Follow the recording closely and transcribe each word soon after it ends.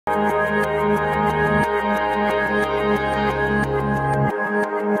Hello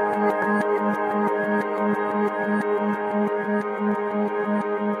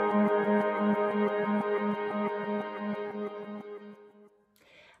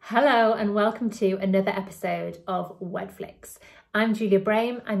and welcome to another episode of Wedflics. I'm Julia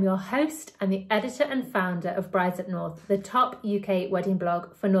Braime, I'm your host and the editor and founder of Brides Up North, the top UK wedding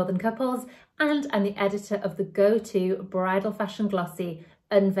blog for northern couples, and I'm the editor of the go-to bridal fashion glossy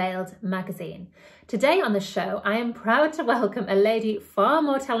Unveiled magazine. Today on the show, I am proud to welcome a lady far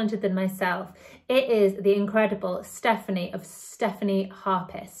more talented than myself. It is the incredible Stephanie of Stephanie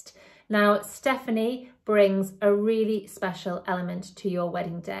Harpist. Now, Stephanie brings a really special element to your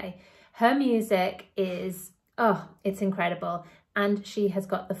wedding day. Her music is, it's incredible. And she has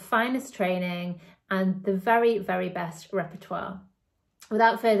got the finest training and the very, very best repertoire.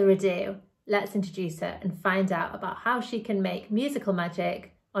 Without further ado, let's introduce her and find out about how she can make musical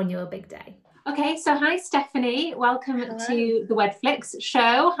magic on your big day. Okay, so hi Stephanie, welcome to the Wedflics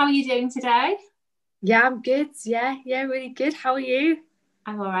show. How are you doing today? Yeah, I'm good. Yeah, really good. How are you?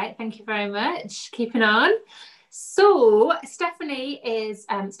 I'm all right, thank you very much. Keeping on. So Stephanie is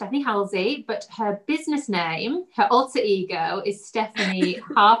Stephanie Halsey, but her business name, her alter ego, is Stephanie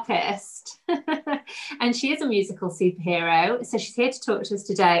Harpist. And she is a musical superhero. So she's here to talk to us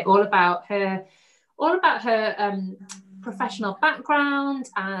today all about her professional background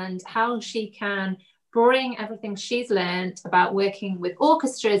and how she can bring everything she's learned about working with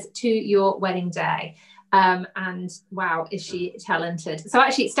orchestras to your wedding day. And wow, is she talented. So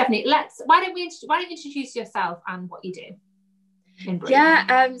actually, Stephanie, why don't you introduce yourself and what you do?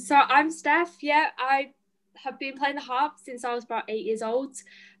 So I'm Steph. I have been playing the harp since I was about 8 years old.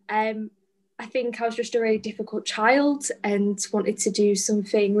 I think I was just a really difficult child and wanted to do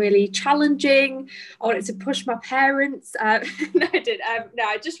something really challenging. I wanted to push my parents. No, I didn't. No,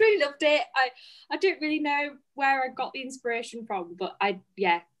 I just really loved it. I don't really know where I got the inspiration from, but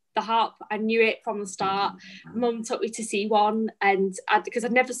the harp, I knew it from the start. Mum took me to see one, and because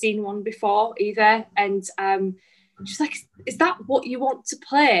I'd never seen one before either, and she's like, is that what you want to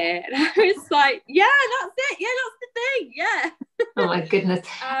play? And I was like, yeah, that's it, that's the thing, yeah. Oh my goodness.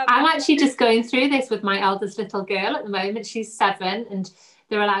 I'm actually just going through this with my eldest little girl at the moment. She's 7 and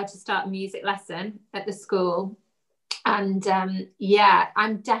they're allowed to start a music lesson at the school. And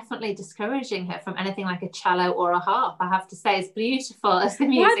I'm definitely discouraging her from anything like a cello or a harp. I have to say, as beautiful as the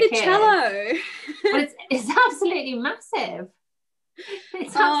music is. Why the cello? But it's absolutely massive.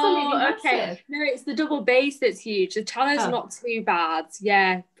 It's absolutely massive. No, it's the double bass that's huge. The cello's not too bad.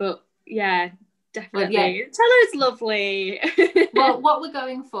 Yeah, but yeah, definitely. Well, yeah. Cello's lovely. Well, what we're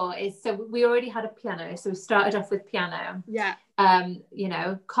going for is, so we already had a piano, so we started off with piano. Yeah.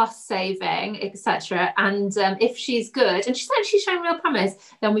 Cost saving, etc. And if she's good, and she's actually showing real promise,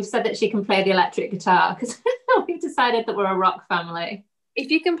 then we've said that she can play the electric guitar, because we've decided that we're a rock family. If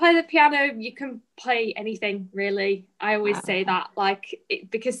you can play the piano, you can play anything, really. I always say that,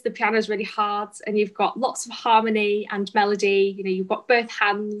 because the piano is really hard and you've got lots of harmony and melody. You've got both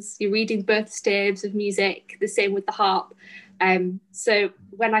hands, you're reading both staves of music, the same with the harp. So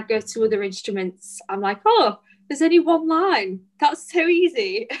when I go to other instruments, I'm like, there's only one line. That's so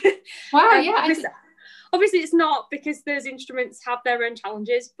easy. Wow, yeah. Obviously it's not, because those instruments have their own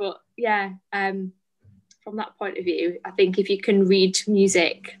challenges, but from that point of view, I think if you can read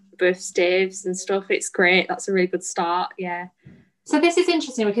music, both staves and stuff, it's great. That's a really good start, yeah. So this is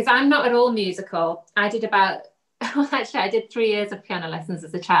interesting, because I'm not at all musical. I did I did 3 years of piano lessons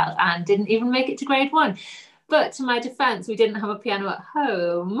as a child and didn't even make it to grade 1. But to my defence, we didn't have a piano at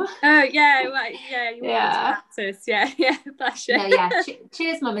home. Oh, yeah, right, yeah, you wanted to practice, yeah, bless you. Yeah.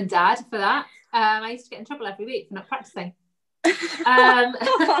 Cheers, Mum and Dad, for that. I used to get in trouble every week for not practising.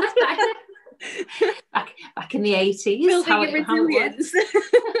 Back in the 80s. Building resilience.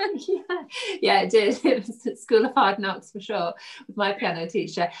 Yeah, it did. It was at School of Hard Knocks for sure with my piano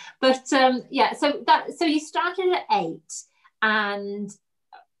teacher. But so you started at 8, and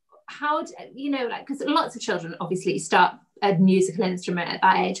how because lots of children obviously start a musical instrument at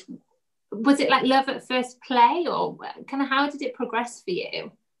that age. Was it like love at first play, or kind of how did it progress for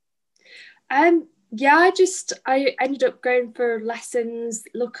you? I ended up going for lessons.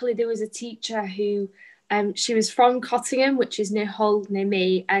 Luckily, there was a teacher who, she was from Cottingham, which is near Hull, near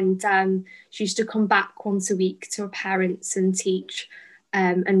me, and she used to come back once a week to her parents and teach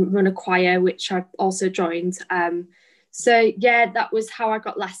and run a choir, which I also joined. That was how I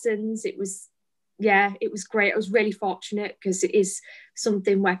got lessons. It was great. I was really fortunate, because it is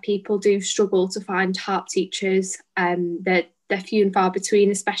something where people do struggle to find harp teachers. They're few and far between,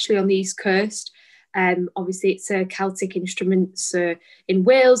 especially on the East Coast. Obviously it's a Celtic instrument, so in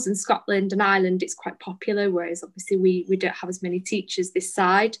Wales and Scotland and Ireland it's quite popular, whereas obviously we don't have as many teachers this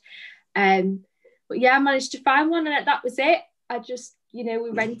side. But yeah, I managed to find one, and that was it. I just, we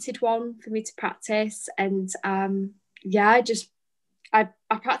rented one for me to practice, and I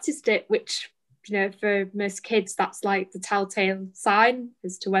practiced it, which, for most kids that's like the telltale sign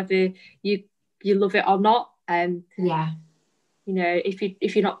as to whether you love it or not.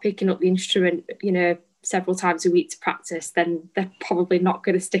 If you're not picking up the instrument, several times a week to practice, then they're probably not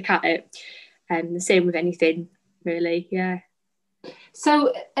going to stick at it. The same with anything, really. Yeah.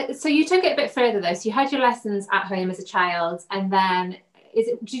 So you took it a bit further though. So you had your lessons at home as a child, and then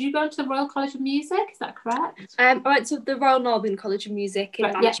did you go to the Royal College of Music? Is that correct? I went to the Royal Northern College of Music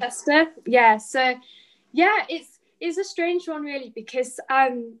in Manchester. Yeah. So yeah, it's a strange one really, because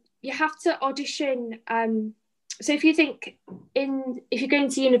you have to audition. So if you think if you're going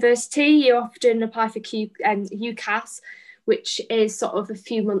to university, you often apply for UCAS, which is sort of a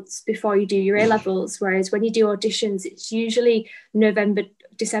few months before you do your A-levels, whereas when you do auditions, it's usually November,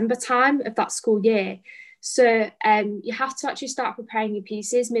 December time of that school year. So you have to actually start preparing your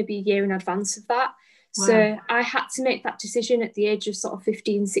pieces maybe a year in advance of that. Wow. So I had to make that decision at the age of sort of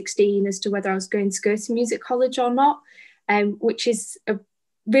 15, 16 as to whether I was going to go to music college or not, which is a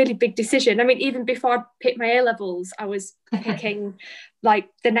really big decision. I mean, even before I picked my A-levels, I was picking like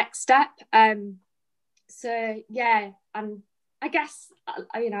the next step. So yeah, and I guess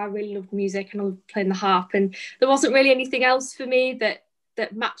I really loved music and I loved playing the harp, and there wasn't really anything else for me that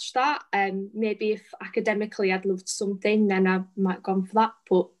matched that. Maybe if academically I'd loved something, then I might have gone for that.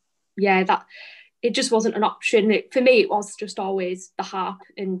 But yeah, that it just wasn't an option. For me, it was just always the harp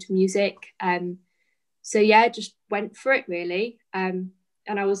and music. So yeah, just went for it really. And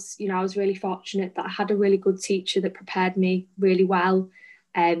I was really fortunate that I had a really good teacher that prepared me really well.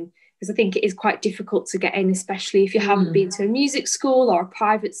 Because I think it is quite difficult to get in, especially if you haven't been to a music school or a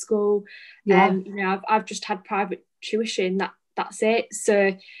private school. Yeah. I've just had private tuition. That's it.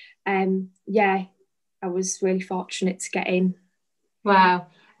 So I was really fortunate to get in. Wow.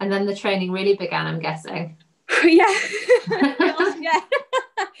 And then the training really began, I'm guessing. Yeah.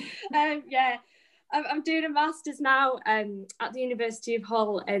 Yeah. I'm doing a master's now at the University of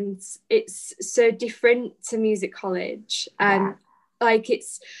Hull, and it's so different to music college. What I'm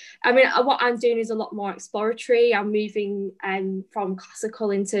doing is a lot more exploratory. I'm moving from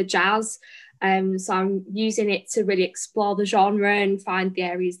classical into jazz. So I'm using it to really explore the genre and find the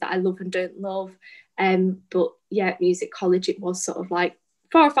areas that I love and don't love. But yeah, at music college, it was sort of like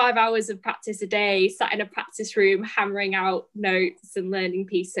 4 or 5 hours of practice a day, sat in a practice room, hammering out notes and learning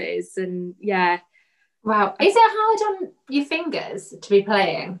pieces. And yeah. Wow. Is it hard on your fingers to be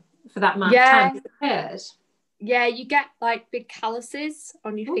playing for that amount of time? Is it hard? Yeah, you get like big calluses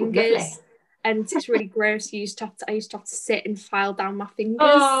on your fingers. Lovely. And it's really gross. I used to have to sit and file down my fingers.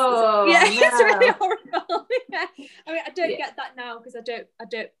 Oh, yeah, no. It's really horrible. Yeah. I mean, I don't get that now because I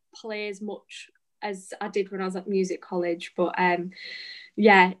don't play as much as I did when I was at music college. But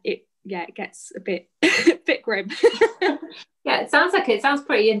it gets a bit grim. Yeah, it sounds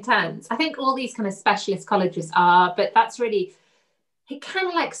pretty intense. I think all these kind of specialist colleges are, but that's really, it kind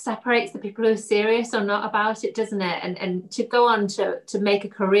of like separates the people who are serious or not about it, doesn't it? And to go on to make a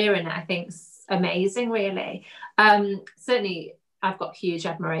career in it, I think is amazing, really. Certainly, I've got huge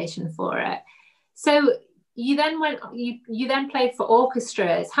admiration for it. So you then played for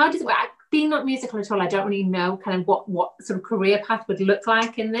orchestras. How does it work? Being not musical at all, I don't really know kind of what sort of career path would look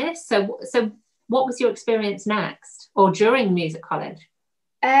like in this. So what was your experience next or during music college?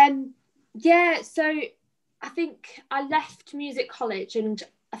 So I think I left music college, and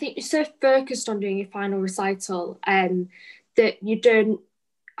I think you're so focused on doing your final recital that you don't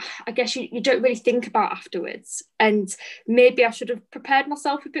really think about afterwards. And maybe I should have prepared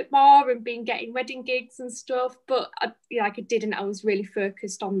myself a bit more and been getting wedding gigs and stuff, but I didn't. I was really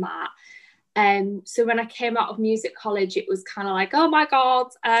focused on that. So when I came out of music college, it was kind of like, oh my God,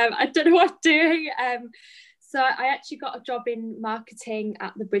 I don't know what I'm doing. So I actually got a job in marketing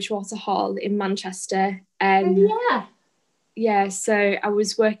at the Bridgewater Hall in Manchester. So I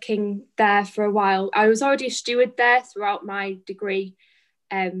was working there for a while. I was already a steward there throughout my degree.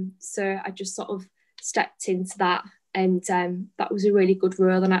 So I just sort of stepped into that, and that was a really good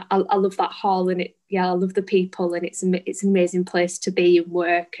role. And I love that hall, and I love the people, and it's an amazing place to be and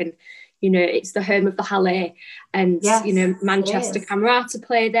work. And it's the home of the Halle, and Manchester Camerata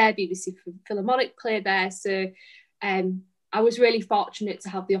play there, BBC Philharmonic play there. So I was really fortunate to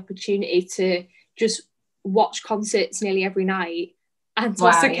have the opportunity to just watch concerts nearly every night, and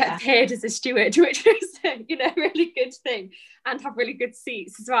also get paid as a steward, which is a really good thing, and have really good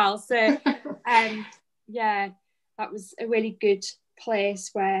seats as well. So Yeah, that was a really good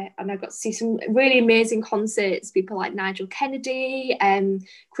place and I got to see some really amazing concerts. People like Nigel Kennedy and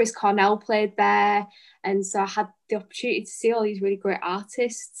Chris Cornell played there, and so I had the opportunity to see all these really great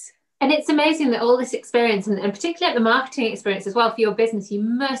artists. And it's amazing that all this experience, and particularly the marketing experience as well for your business, you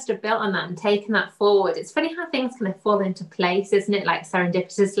must have built on that and taken that forward. It's funny how things kind of fall into place, isn't it? Like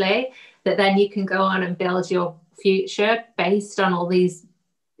serendipitously, that then you can go on and build your future based on all these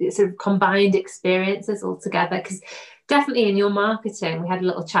sort of combined experiences all together. Because definitely in your marketing, we had a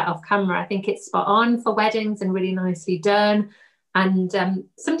little chat off camera, I think it's spot on for weddings and really nicely done. And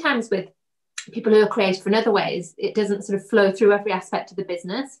sometimes with people who are creative in other ways, it doesn't sort of flow through every aspect of the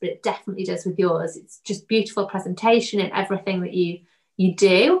business, but it definitely does with yours. It's just beautiful presentation in everything that you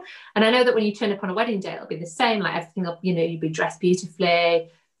do. And I know that when you turn up on a wedding day, it'll be the same, like everything up, you know, you'd be dressed beautifully,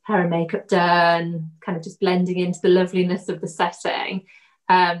 hair and makeup done, kind of just blending into the loveliness of the setting.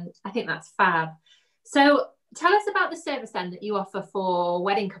 I think that's fab. So tell us about the service then that you offer for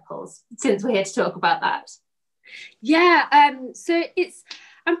wedding couples, since we're here to talk about that. Yeah, so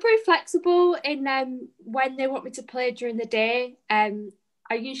I'm pretty flexible in when they want me to play during the day.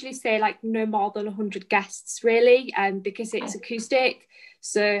 I usually say like no more than 100 guests really, because it's acoustic.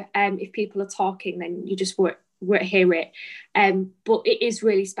 So if people are talking, then you just won't hear it. But it is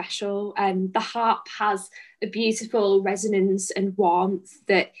really special. The harp has a beautiful resonance and warmth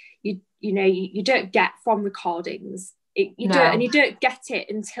that you don't get from recordings. You don't get it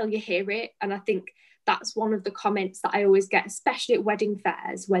until you hear it. And I think that's one of the comments that I always get, especially at wedding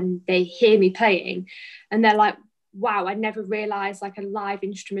fairs, when they hear me playing and they're like, wow, I never realised like a live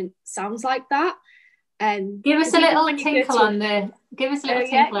instrument sounds like that. Give us a little tinkle on the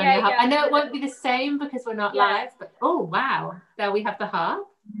harp. I know it won't be the same because we're not live, but oh wow, there we have the harp.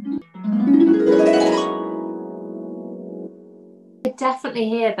 I definitely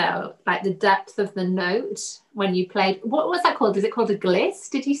hear though, like the depth of the note when you played. What was that called? Is it called a gliss?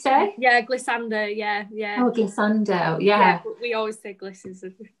 Did you say? Yeah, glissando. Yeah. Oh, glissando. Yeah. But we always say gliss.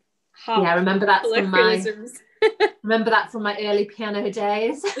 Harp. Yeah, remember that from my early piano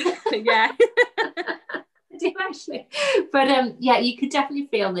days. Yeah. I do actually. But yeah, you could definitely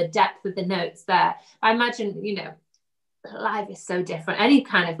feel the depth of the notes there. I imagine, live is so different. Any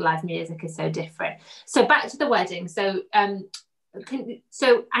kind of live music is so different. So back to the wedding. So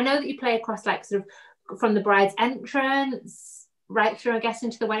so I know that you play across like sort of from the bride's entrance right through, I guess,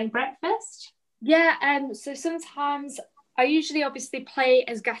 into the wedding breakfast. Yeah. So sometimes I usually obviously play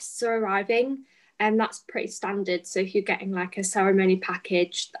as guests are arriving, and that's pretty standard. So if you're getting like a ceremony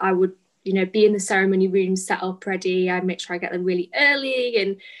package, I would be in the ceremony room set up ready. I make sure I get them really early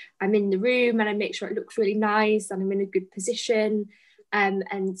and I'm in the room and I make sure it looks really nice and I'm in a good position, and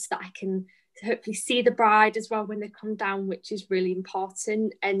that I can hopefully see the bride as well when they come down, which is really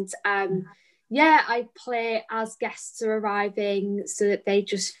important. And I play as guests are arriving so that they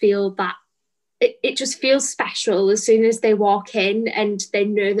just feel that it just feels special as soon as they walk in and they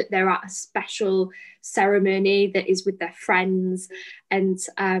know that they're at a special ceremony that is with their friends. And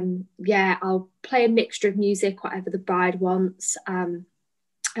I'll play a mixture of music, whatever the bride wants,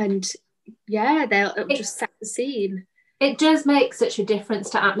 they'll just set the scene. It does make such a difference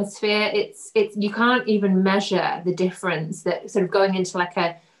to atmosphere. It's you can't even measure the difference that sort of going into like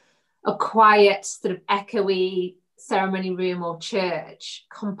a quiet sort of echoey ceremony room or church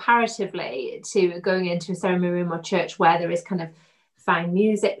comparatively to going into a ceremony room or church where there is kind of fine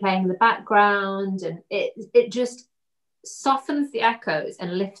music playing in the background, and it just softens the echoes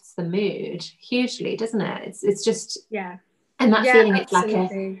and lifts the mood hugely, doesn't it? It's just and that feeling,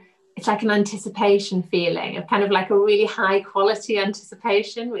 it's like an anticipation feeling of kind of like a really high quality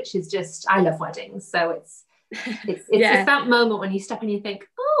anticipation, which is just, I love weddings, so it's just that moment when you step and you think,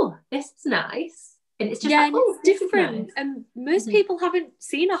 oh, this is nice. And it's just it's different. Nice. And most people haven't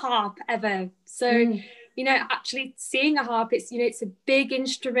seen a harp ever. So, actually seeing a harp, it's a big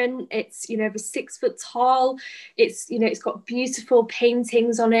instrument. It's, over 6 foot tall. It's, it's got beautiful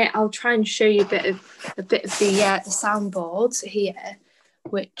paintings on it. I'll try and show you a bit of the soundboard here,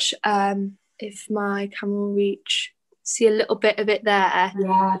 which if my camera will reach, see a little bit of it there.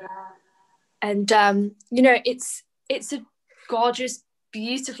 Yeah. And, it's a gorgeous,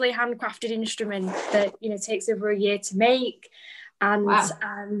 beautifully handcrafted instrument that takes over a year to make, and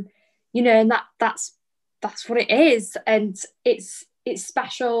and that's what it is, and it's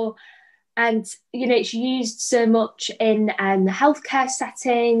special, and it's used so much in healthcare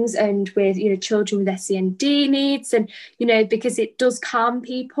settings and with children with SEND needs, and because it does calm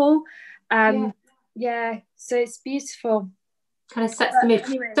people. So it's beautiful. Kind of sets the mood.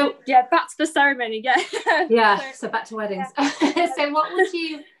 Anyway, so back to the ceremony. So back to weddings. So what would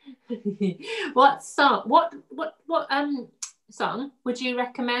you What song? What song would you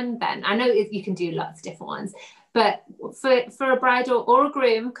recommend then? I know you can do lots of different ones, but for a bride or a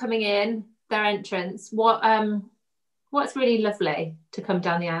groom coming in their entrance, what's really lovely to come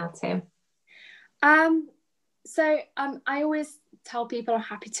down the aisle to? I always tell people I'm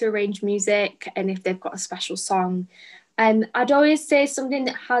happy to arrange music, and if they've got a special song, I'd always say something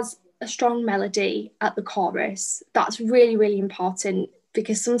that has a strong melody at the chorus. That's really, really important,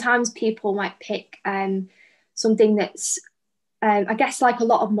 because sometimes people might pick something that's, I guess, like a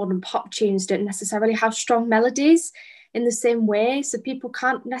lot of modern pop tunes don't necessarily have strong melodies in the same way, so people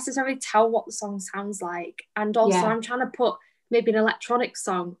can't necessarily tell what the song sounds like. And also, I'm trying to put maybe an electronic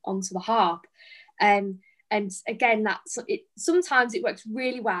song onto the harp, and again, sometimes it works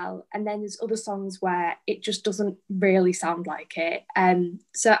really well, and then there's other songs where it just doesn't really sound like it.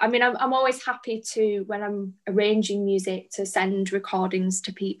 So I mean, I'm always happy to, when I'm arranging music, to send recordings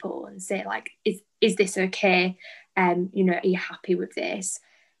to people and say, like, is this okay? Are you happy with this?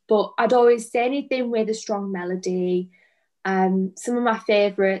 But I'd always say anything with a strong melody. Some of my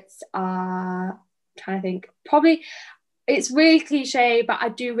favourites are, I'm trying to think, probably, it's really cliche, but I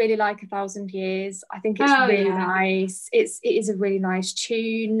do really like 1,000 Years. I think it's really nice. It is a really nice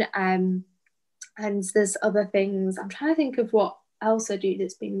tune. And there's other things. I'm trying to think of what else I do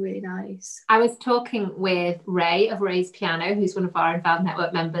that's been really nice. I was talking with Ray of Ray's Piano, who's one of our UNVEILED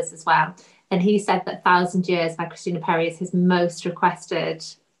Network members as well. And he said that 1,000 Years by Christina Perri is his most requested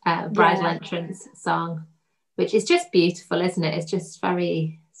bridal entrance song, which is just beautiful, isn't it? It's just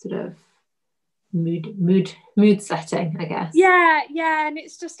very sort of mood setting, I guess. And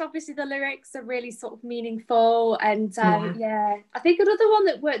it's just, obviously the lyrics are really sort of meaningful, and I think another one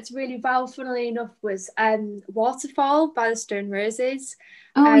that worked really well, funnily enough, was Waterfall by the Stone Roses.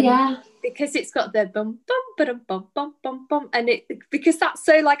 Because it's got the bum bum bum bum bum bum bum, and because that's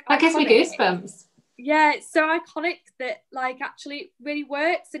so, like, that gives me goosebumps. Yeah, it's so iconic that, like, actually it really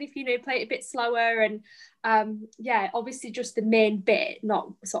works. And if play it a bit slower, and obviously just the main bit,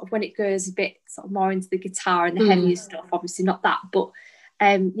 not sort of when it goes a bit sort of more into the guitar and the heavier stuff, obviously not that, but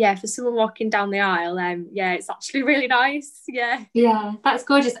for someone walking down the aisle, it's actually really nice. Yeah, that's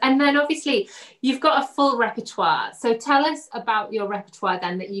gorgeous. And then obviously you've got a full repertoire, so tell us about your repertoire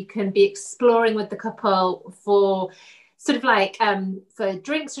then, that you can be exploring with the couple for sort of like for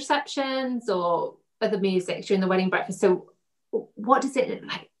drinks receptions or other music during the wedding breakfast. So what does it look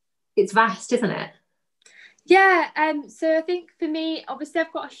like? It's vast, isn't it? So I think for me, obviously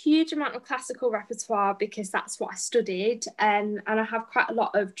I've got a huge amount of classical repertoire because that's what I studied, and I have quite a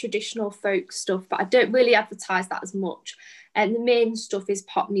lot of traditional folk stuff, but I don't really advertise that as much. And the main stuff is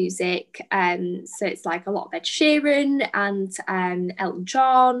pop music, so it's like a lot of Ed Sheeran and Elton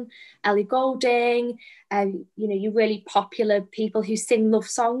John, Ellie Goulding, your really popular people who sing love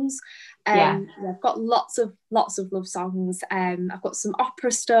songs. I've got lots of love songs. I've got some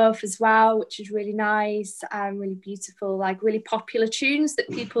opera stuff as well, which is really nice, really beautiful, like really popular tunes that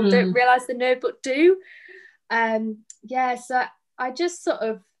people don't realise they know but do. So I just sort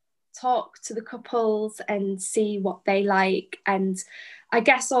of talk to the couples and see what they like, and I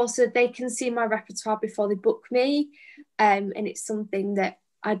guess also they can see my repertoire before they book me, and it's something that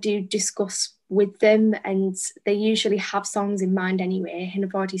I do discuss with them, and they usually have songs in mind anyway, and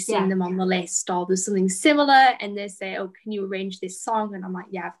I've already seen them on the list, or there's something similar and they say, oh, can you arrange this song? And I'm like,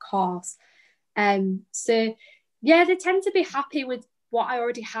 yeah, of course. So they tend to be happy with what I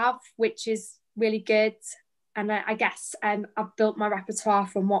already have, which is really good. And I guess I've built my repertoire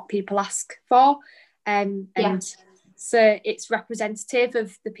from what people ask for, and so it's representative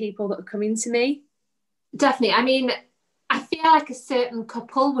of the people that are coming to me. Definitely. I mean, I feel like a certain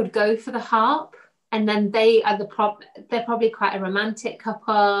couple would go for the harp, and then they are they're probably quite a romantic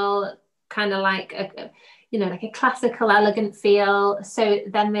couple, kind of like like a classical, elegant feel. So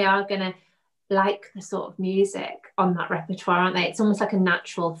then they are going to like the sort of music on that repertoire, aren't they? It's almost like a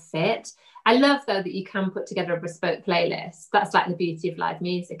natural fit. I love, though, that you can put together a bespoke playlist. That's like the beauty of live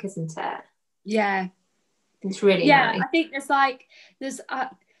music, isn't it? Yeah. It's really nice. I think there's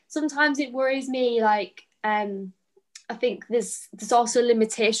sometimes it worries me, like, I think there's also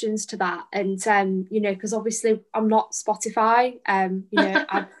limitations to that, and because obviously I'm not Spotify, I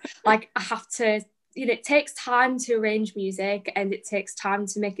have to, it takes time to arrange music, and it takes time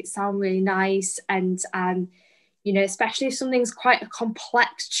to make it sound really nice, and especially if something's quite a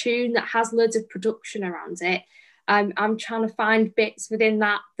complex tune that has loads of production around it, I'm trying to find bits within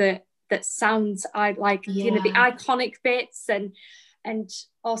that sounds the iconic bits, and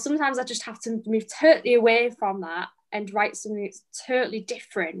or sometimes I just have to move totally away from that and write something that's totally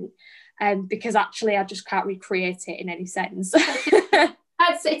different, because actually I just can't recreate it in any sense. That's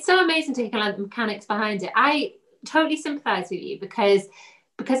it's so amazing to hear kind of the mechanics behind it. I totally sympathise with you because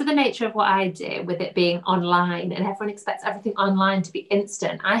of the nature of what I do, with it being online and everyone expects everything online to be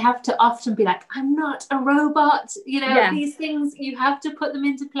instant. I have to often be like, I'm not a robot. These things, you have to put them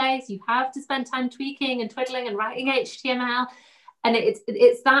into place. You have to spend time tweaking and twiddling and writing HTML. And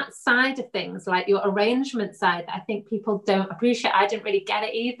it's that side of things, like your arrangement side, that I think people don't appreciate. I didn't really get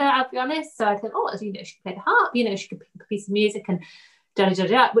it either, I'll be honest. So I thought, she could play the harp, she could pick a piece of music and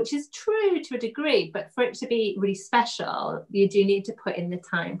which is true to a degree, but for it to be really special, you do need to put in the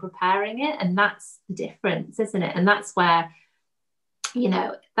time preparing it, and that's the difference, isn't it? And that's where,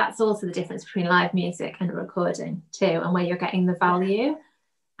 that's also the difference between live music and a recording too, and where you're getting the value.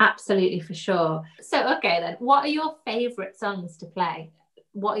 Absolutely, for sure. So, okay then, what are your favourite songs to play?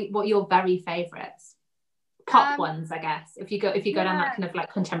 What are your very favourites? Pop ones, I guess, if you go down that kind of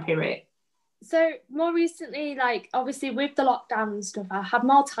like contemporary route. So more recently, like obviously with the lockdown and stuff, I had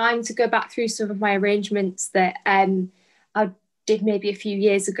more time to go back through some of my arrangements that I did maybe a few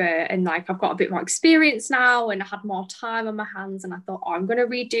years ago, and like I've got a bit more experience now and I had more time on my hands, and I thought, I'm going to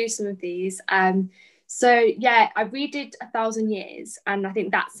redo some of these. So yeah, I redid 1,000 Years, and I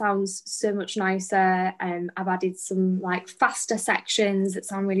think that sounds so much nicer. I've added some like faster sections that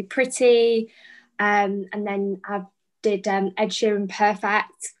sound really pretty, and then I've did Ed Sheeran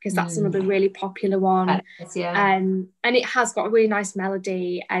Perfect, because that's another really popular one. And it has got a really nice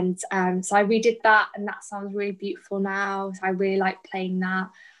melody, and so I redid that, and that sounds really beautiful now, so I really like playing that.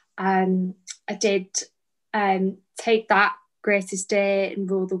 I did Take That, Greatest Day, and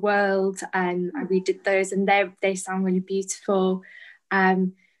Rule the World, and I redid those, and they sound really beautiful.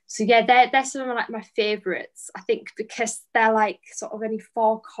 So yeah, they're some of like my favourites, I think, because they're like sort of only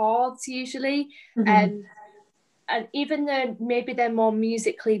 4 chords usually. And even though maybe they're more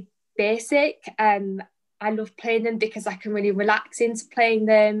musically basic, I love playing them because I can really relax into playing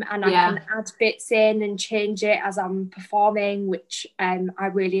them, and I can add bits in and change it as I'm performing, which I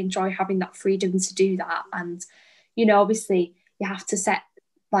really enjoy having that freedom to do that. And, obviously you have to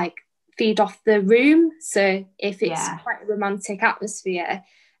feed off the room. So if it's quite a romantic atmosphere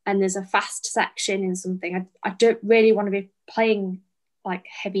and there's a fast section in something, I don't really want to be playing like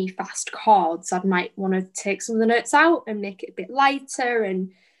heavy fast chords. I might want to take some of the notes out and make it a bit lighter.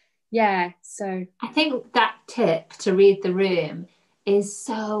 And so I think that tip to read the room is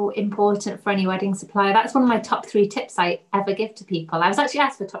so important for any wedding supplier. That's one of my top 3 tips I ever give to people. I was actually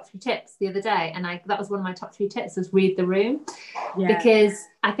asked for top 3 tips the other day, and that was one of my top 3 tips, was read the room. Because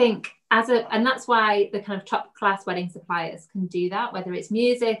I think and that's why the kind of top class wedding suppliers can do that, whether it's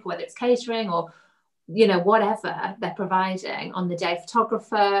music, whether it's catering, or whatever they're providing on the day,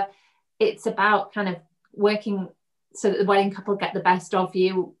 photographer. It's about kind of working so that the wedding couple get the best of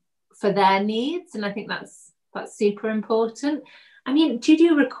you for their needs, and I think that's super important. I mean, do you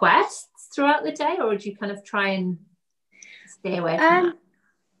do requests throughout the day, or do you kind of try and stay away from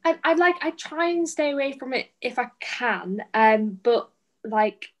that? I try and stay away from it if I can, but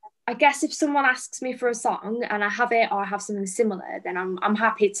like I guess if someone asks me for a song and I have it, or I have something similar, then I'm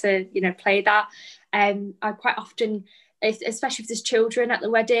happy to play that. I quite often, especially if there's children at the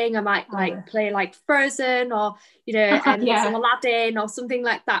wedding, I might play like Frozen, or some Aladdin or something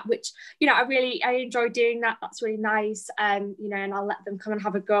like that, which I enjoy doing that. That's really nice. And I'll let them come and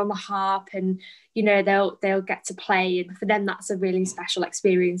have a go on the harp, and they'll get to play, and for them that's a really special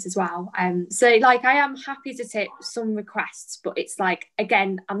experience as well. So like I am happy to take some requests, but it's like,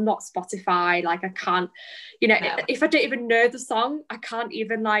 again, I'm not Spotify, like I can't if I don't even know the song, I can't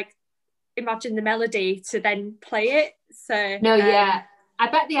even like imagine the melody to then play it. So I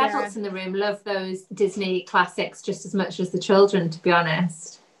bet the adults in the room love those Disney classics just as much as the children, to be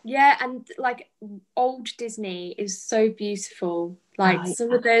honest. And like old Disney is so beautiful. Like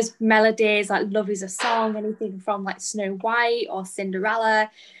some of those melodies, like Love Is a Song, anything from like Snow White or Cinderella,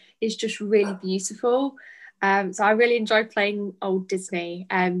 is just really beautiful. So I really enjoy playing old Disney.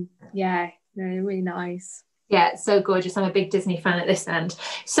 Really nice. Yeah, it's so gorgeous. I'm a big Disney fan at this end.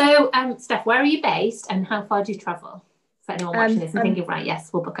 So, Steph, where are you based and how far do you travel? For anyone watching this and thinking, right,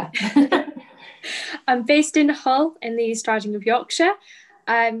 yes, we'll book her. I'm based in Hull in the East Riding of Yorkshire.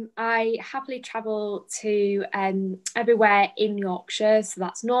 I happily travel to everywhere in Yorkshire. So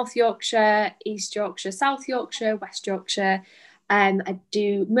that's North Yorkshire, East Yorkshire, South Yorkshire, West Yorkshire. I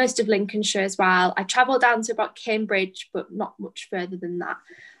do most of Lincolnshire as well. I travel down to about Cambridge, but not much further than that.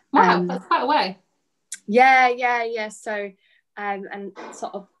 Wow, that's quite a way. Yeah. So, and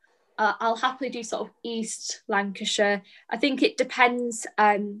sort of, I'll happily do sort of East Lancashire. I think it depends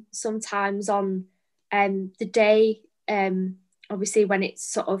sometimes on the day. Obviously, when it's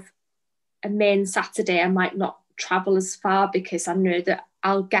sort of a main Saturday, I might not travel as far because I know that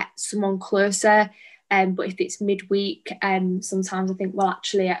I'll get someone closer. But if it's midweek, sometimes I think, well,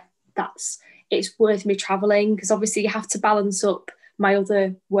 actually, it's worth me traveling, because obviously you have to balance up my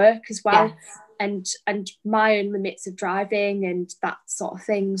other work as well, and my own limits of driving and that sort of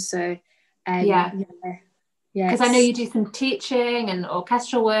thing. So because I know you do some teaching and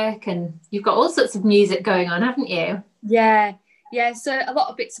orchestral work, and you've got all sorts of music going on, haven't you? Yeah. So a lot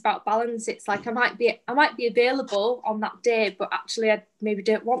of it's about balance. It's like I might be available on that day, but actually I maybe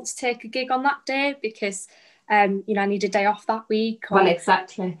don't want to take a gig on that day because I need a day off that week. Well,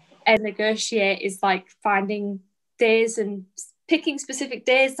 exactly. And negotiate is like finding days and picking specific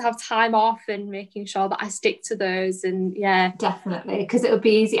days to have time off and making sure that I stick to those. And definitely, because it would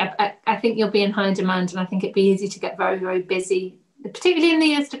be easy. I think you'll be in high demand, and I think it'd be easy to get very, very busy, particularly in the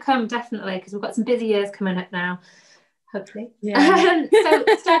years to come, definitely, because we've got some busy years coming up now, hopefully. So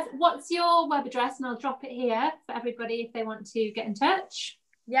Steph, what's your web address? And I'll drop it here for everybody if they want to get in touch.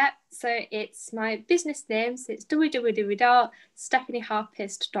 So it's my business name, so it's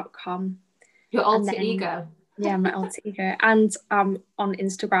www.stephanieharpist.com. Your alter ego. My alter ego. And on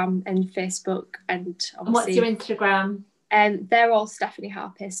Instagram and Facebook, and obviously. What's your Instagram? They're all Stephanie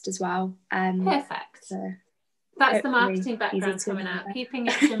Harpist as well. Perfect. So that's the marketing background coming out, keeping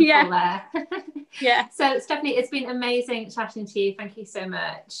it simple there. So Stephanie, it's been amazing chatting to you. Thank you so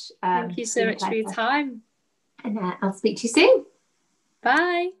much. Thank you so much for your time. And I'll speak to you soon.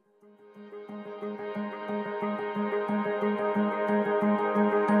 Bye.